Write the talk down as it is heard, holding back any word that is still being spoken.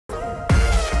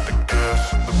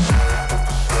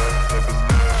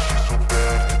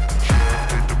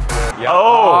Yeah.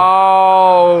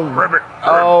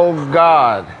 Oh,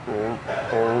 God.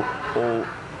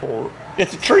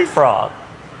 It's a tree frog.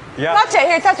 Yeah. Touch it.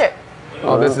 Here, touch it.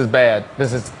 Oh, this is bad.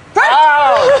 This is...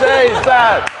 Oh,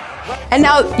 Jesus! And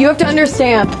now you have to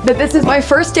understand that this is my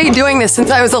first day doing this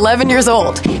since I was 11 years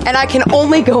old, and I can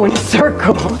only go in a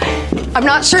circle. I'm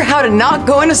not sure how to not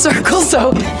go in a circle,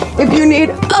 so if you need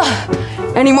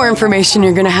any more information,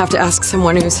 you're gonna have to ask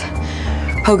someone who's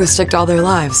pogo sticked all their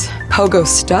lives. Pogo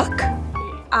stuck?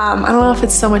 I don't know if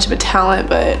it's so much of a talent,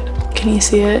 but can you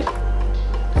see it?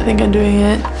 I think I'm doing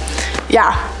it.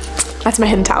 Yeah, that's my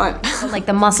hidden talent. Like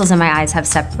the muscles in my eyes have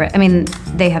separate, I mean,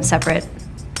 they have separate,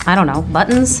 I don't know,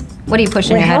 buttons? What do you push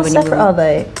in your head when you move? How separate are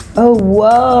they? Oh,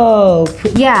 whoa.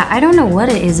 Yeah, I don't know what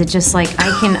it is. It's just like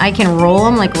I can roll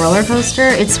them like roller coaster.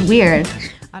 It's weird.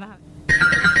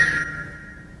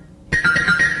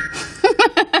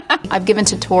 I've given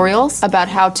tutorials about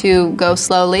how to go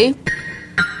slowly,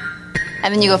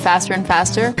 and then you go faster and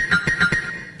faster,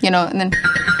 you know, and then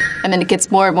it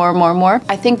gets more and more and more and more.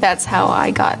 I think that's how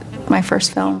I got my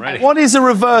first film. Right. What is a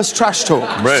reverse trash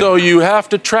talk? Right. So you have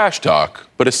to trash talk,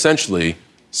 but essentially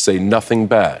say nothing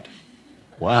bad.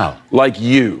 Wow. Like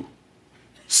you,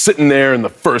 sitting there in the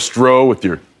first row with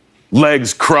your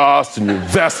legs crossed and your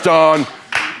vest on.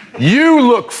 You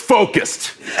look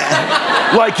focused.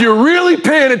 Like you're really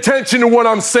paying attention to what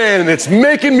I'm saying, and it's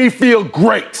making me feel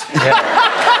great.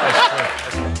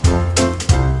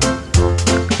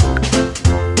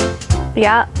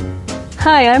 Yeah.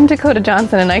 Hi, I'm Dakota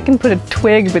Johnson, and I can put a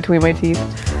twig between my teeth.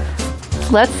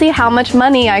 Let's see how much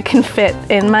money I can fit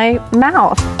in my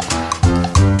mouth.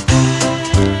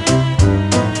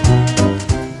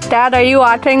 Dad, are you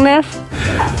watching this?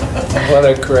 What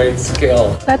a great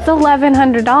skill. That's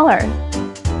 $1,100.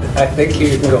 I think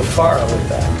you can go far with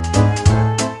that.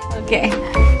 Okay.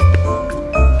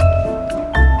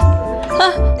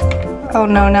 Oh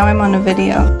no, now I'm on a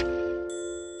video.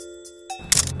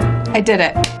 I did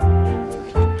it.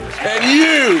 And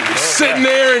you, sitting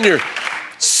there in your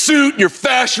suit, your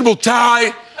fashionable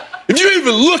tie, if you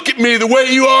even look at me the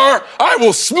way you are, I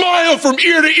will smile from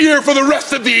ear to ear for the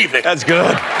rest of the evening. That's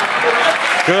good.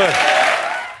 Good.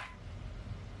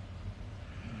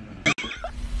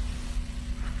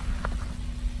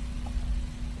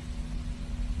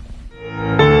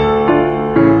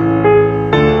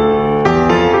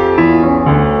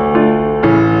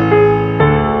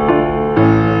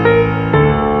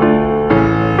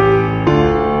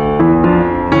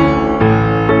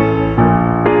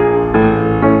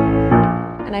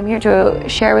 I'm here to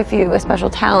share with you a special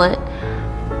talent,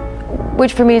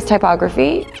 which for me is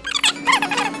typography.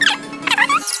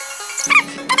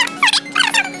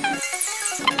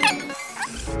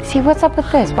 See, what's up with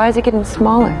this? Why is it getting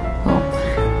smaller? Well,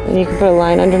 and you can put a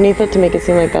line underneath it to make it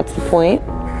seem like that's the point.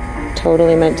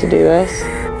 Totally meant to do this.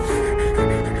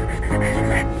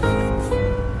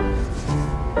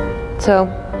 So,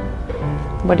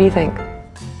 what do you think?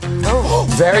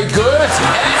 Very good.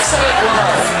 Excellent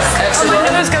work. Excellent work.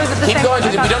 Keep going. We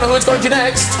don't know who it's going to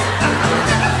next.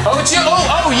 Oh, it's you.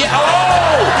 Oh, yeah.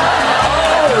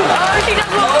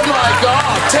 Oh my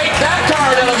God. Take that,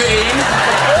 Cara Delevingne.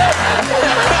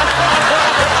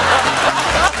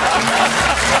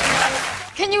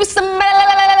 Can you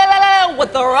smell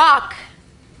what the Rock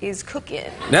is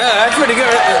cooking? No, that's pretty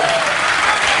good.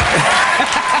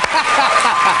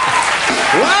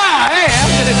 Wow, hey,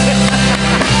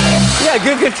 yeah,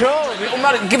 good control.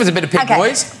 Give us a bit of pig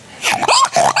noise.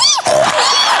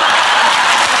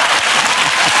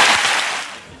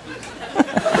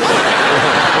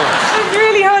 It's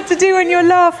really hard to do when you're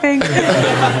laughing.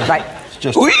 Right. It's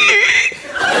just...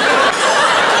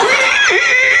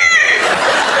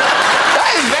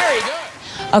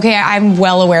 Okay, I'm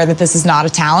well aware that this is not a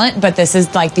talent, but this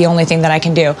is like the only thing that I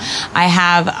can do. I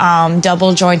have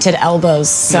double jointed elbows,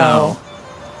 so. No.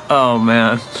 Oh,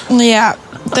 man. Yeah,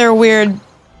 they're weird.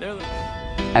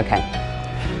 Okay.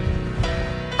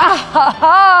 Ah ha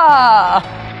ha!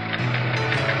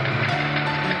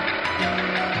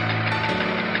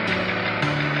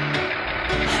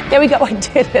 There we go, I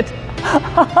did it.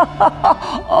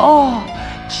 Oh,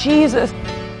 Jesus.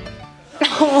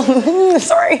 Oh,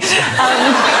 sorry. That's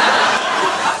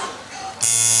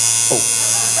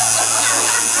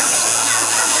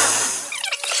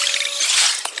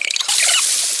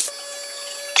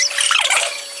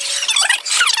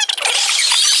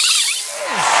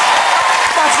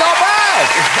not bad.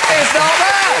 It's not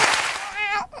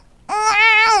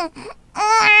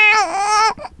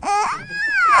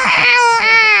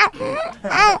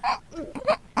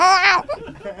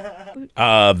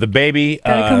The baby,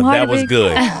 that was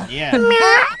good. Yeah.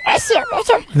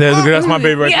 There, that's my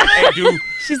baby right there. Hey, dude.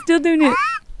 She's still doing it.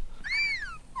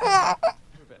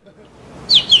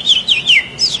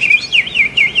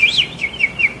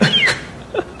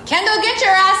 Kendall, get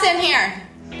your ass in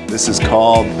here. This is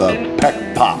called the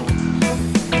peck pop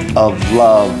of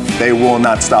love. They will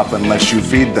not stop unless you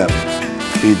feed them.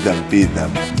 Feed them, feed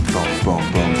them. Boom,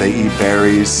 boom, boom. They eat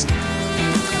berries.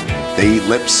 They eat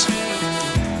lips.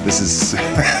 This is...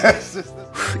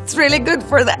 It's really good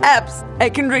for the abs. I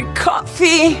can drink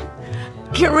coffee,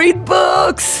 I can read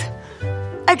books,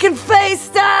 I can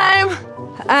FaceTime,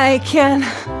 I can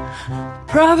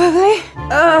probably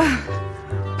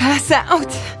pass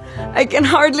out. I can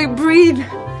hardly breathe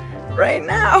right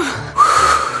now.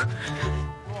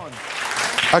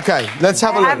 Okay, let's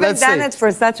have a look. I haven't Let's done see. it for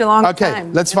such a long time. Okay,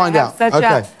 let's And I find have out. such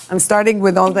Okay. I'm starting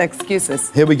with all the excuses.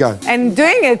 Here we go. And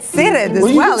doing it seated as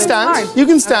Well, well. you can it's stand. hard. You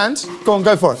can stand. Go on,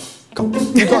 go for it. Go on.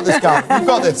 You got this, Gal. You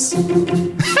got this.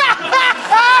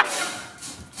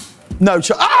 No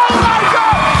shot. Oh my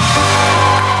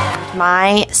God!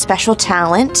 My special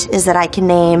talent is that I can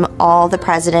name all the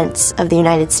presidents of the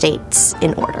United States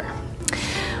in order.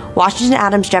 Washington,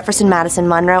 Adams, Jefferson, Madison,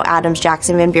 Monroe, Adams,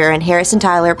 Jackson, Van Buren, Harrison,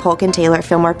 Tyler, Polk and Taylor,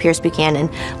 Fillmore, Pierce, Buchanan,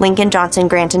 Lincoln, Johnson,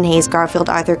 Granton, Hayes, Garfield,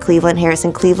 Arthur, Cleveland,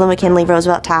 Harrison, Cleveland, McKinley,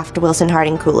 Roosevelt, Taft, Wilson,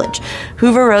 Harding, Coolidge,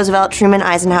 Hoover, Roosevelt, Truman,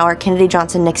 Eisenhower, Kennedy,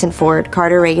 Johnson, Nixon, Ford,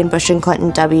 Carter, Reagan, Bush and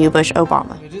Clinton, W. Bush,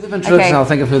 Obama. Do the ventriloquist and I'll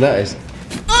think of who that is.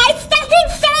 I stepped in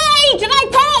stage and I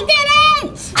pulled it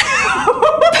out.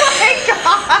 Oh my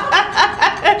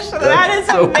gosh, that is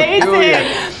so amazing.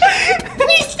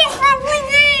 Christopher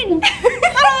Within.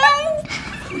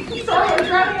 Sorry, I'm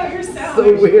drowning out your sound.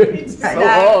 So weird. So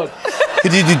odd.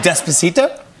 Could you do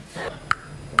Despacito?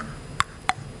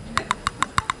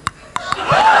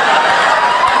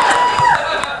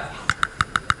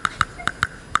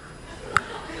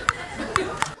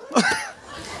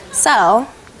 So,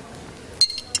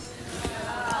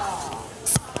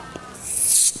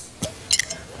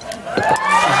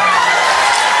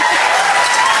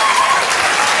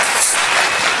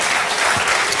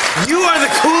 You are the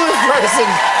coolest person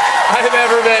I've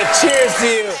ever met. Cheers to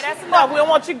you. That's enough. We don't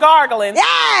want you gargling.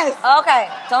 Yes! Okay,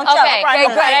 don't choke. Okay, Right,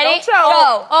 okay, okay, ready? don't choke.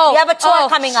 Go. Oh, We have a tour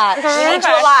coming up. We need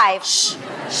you alive.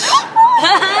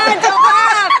 Don't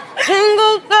laugh.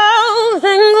 Single bells,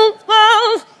 single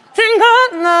bells, single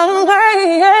all the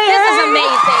way. This is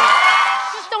amazing.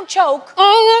 Just don't choke.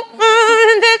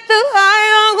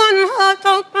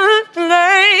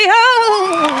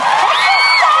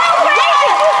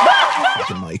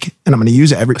 the mic, and I'm going to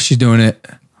use it every. She's doing it.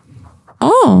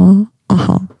 Oh.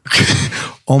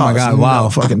 Oh my God! Wow. No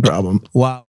fucking problem.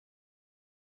 Wow.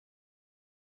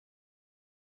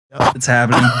 It's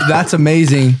happening. That's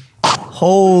amazing.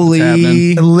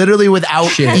 Holy. Literally without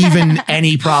Shit. even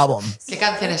any problem. ¿Qué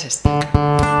canción es esta?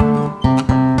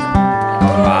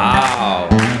 Wow.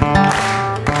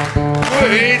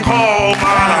 Sweet home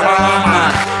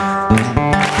Alabama.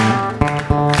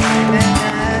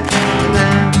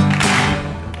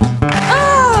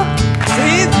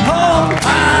 Sweet home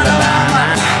Alabama.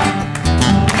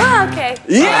 Okay.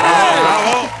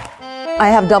 Yeah! I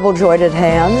have double jointed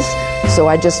hands, so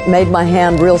I just made my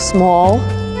hand real small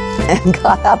and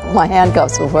got out of my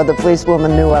handcuffs before the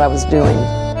policewoman knew what I was doing.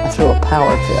 I threw a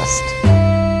power fist.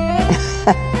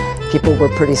 People were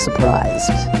pretty surprised.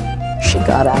 She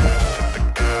got out of it.